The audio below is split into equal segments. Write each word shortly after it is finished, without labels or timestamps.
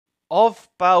of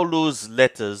Paulus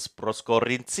letters pros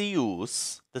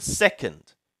Corinthius, the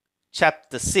second,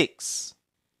 chapter 6.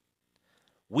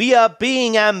 We are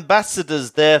being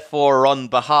ambassadors, therefore, on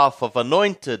behalf of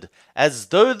anointed, as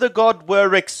though the God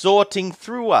were exhorting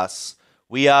through us.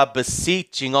 We are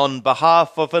beseeching on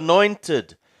behalf of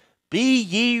anointed. Be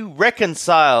ye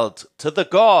reconciled to the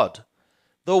God.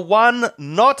 The one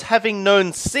not having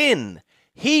known sin,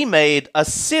 he made a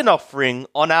sin offering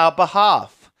on our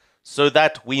behalf, so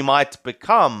that we might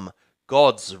become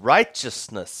God's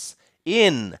righteousness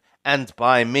in and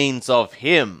by means of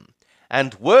him.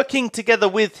 And working together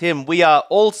with him, we are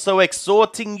also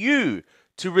exhorting you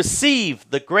to receive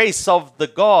the grace of the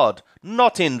God,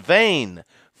 not in vain.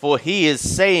 For he is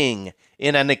saying,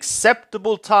 in an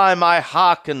acceptable time I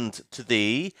hearkened to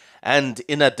thee, and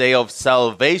in a day of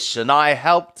salvation I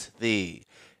helped thee.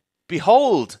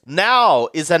 Behold, now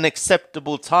is an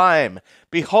acceptable time.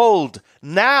 Behold,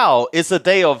 now is a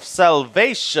day of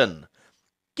salvation,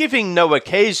 giving no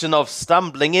occasion of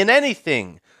stumbling in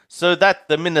anything, so that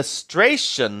the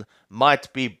ministration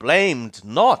might be blamed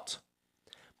not,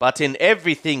 but in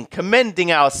everything commending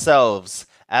ourselves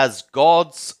as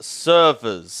God's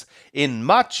servers, in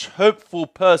much hopeful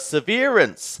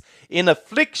perseverance, in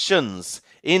afflictions,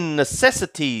 in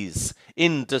necessities,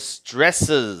 in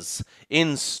distresses,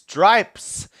 in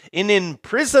stripes, in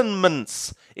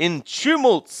imprisonments, in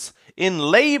tumults, in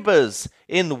labors,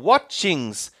 in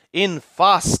watchings, in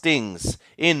fastings,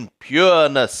 in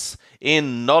pureness,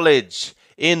 in knowledge,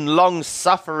 in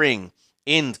long-suffering,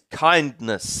 in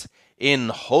kindness, in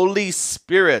Holy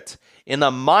Spirit, in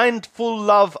a mindful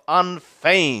love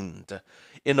unfeigned,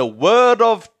 in a word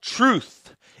of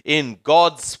truth, in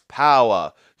God's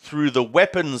power, through the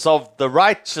weapons of the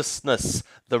righteousness,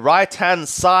 the right-hand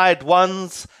side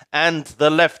ones and the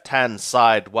left-hand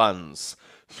side ones,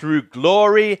 through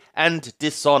glory and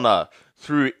dishonor,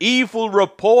 through evil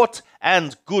report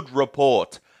and good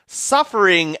report,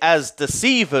 suffering as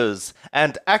deceivers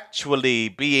and actually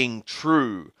being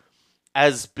true,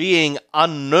 as being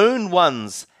unknown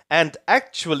ones and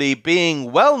actually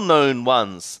being well-known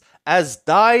ones, as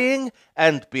dying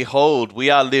and behold we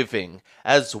are living,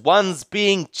 as ones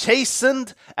being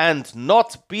chastened and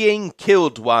not being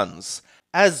killed ones,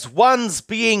 as ones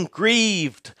being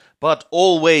grieved but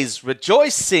always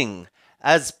rejoicing,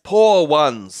 as poor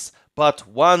ones but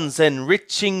ones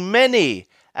enriching many,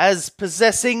 as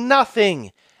possessing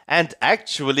nothing, and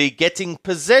actually getting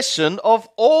possession of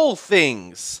all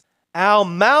things. Our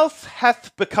mouth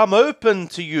hath become open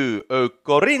to you, O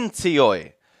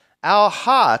Corinthioi. Our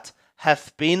heart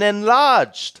hath been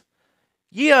enlarged.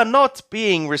 Ye are not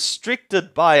being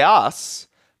restricted by us,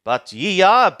 but ye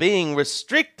are being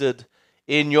restricted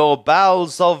in your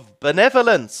bowels of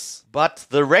benevolence. But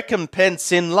the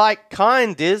recompense in like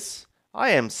kind is, I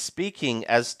am speaking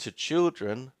as to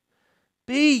children,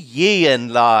 be ye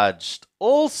enlarged,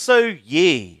 also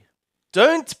ye.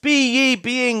 Don't be ye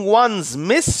being ones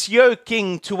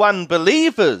misyoking to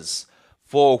unbelievers,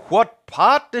 for what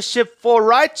partnership for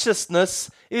righteousness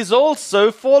is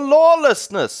also for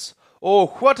lawlessness, or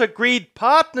what agreed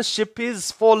partnership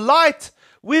is for light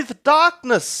with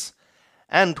darkness,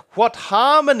 and what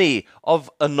harmony of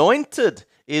anointed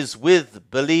is with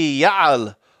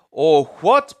Belial, or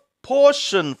what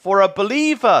portion for a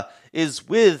believer is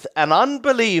with an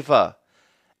unbeliever,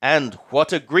 and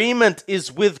what agreement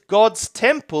is with God's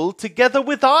temple together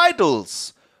with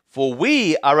idols? For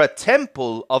we are a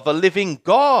temple of a living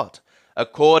God,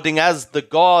 according as the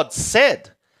God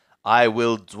said, I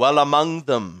will dwell among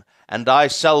them, and I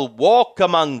shall walk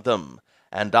among them,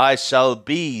 and I shall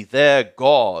be their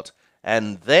God,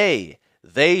 and they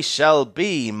shall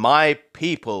be my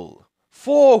people.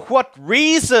 For what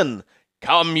reason?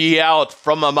 Come ye out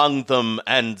from among them,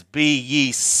 and be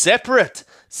ye separate,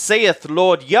 saith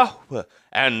Lord Yahweh,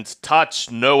 and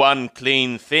touch no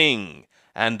unclean thing,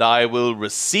 and I will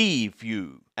receive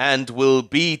you, and will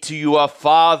be to you a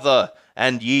father,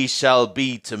 and ye shall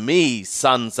be to me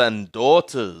sons and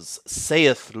daughters,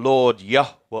 saith Lord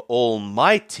Yahweh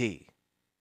Almighty.